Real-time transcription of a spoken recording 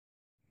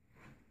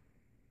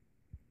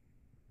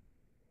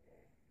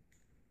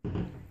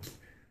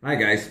Hi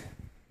guys,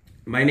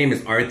 my name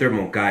is Arthur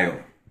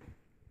Moncayo.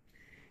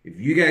 If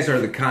you guys are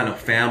the kind of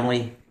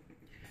family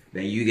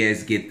that you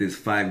guys get this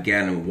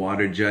 5-gallon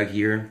water jug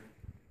here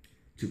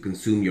to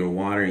consume your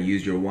water and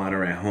use your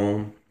water at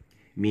home,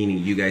 meaning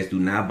you guys do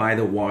not buy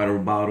the water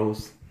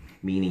bottles,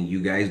 meaning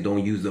you guys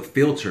don't use the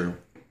filter,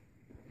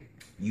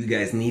 you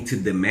guys need to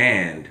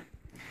demand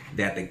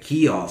that the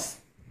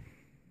kiosk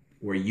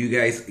where you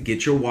guys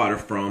get your water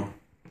from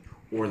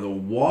or the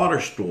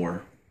water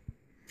store,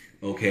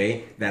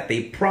 okay, that they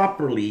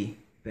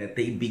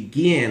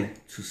begin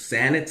to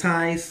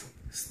sanitize,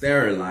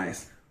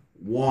 sterilize,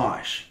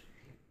 wash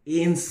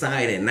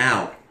inside and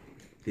out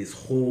this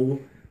whole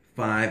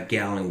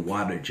 5-gallon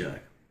water jug.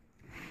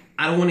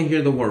 I don't want to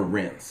hear the word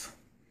rinse.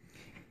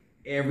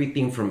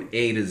 Everything from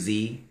A to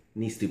Z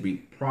needs to be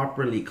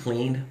properly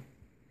cleaned,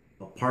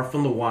 apart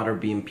from the water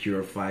being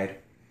purified.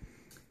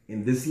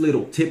 And this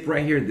little tip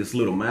right here, this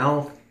little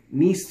mouth,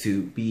 needs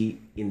to be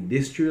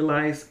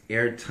industrialized,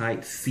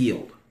 airtight,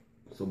 sealed.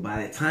 So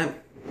by the time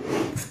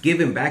it's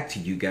given back to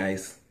you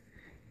guys,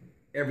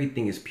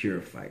 everything is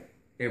purified.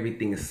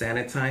 Everything is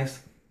sanitized,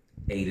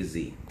 A to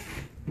Z.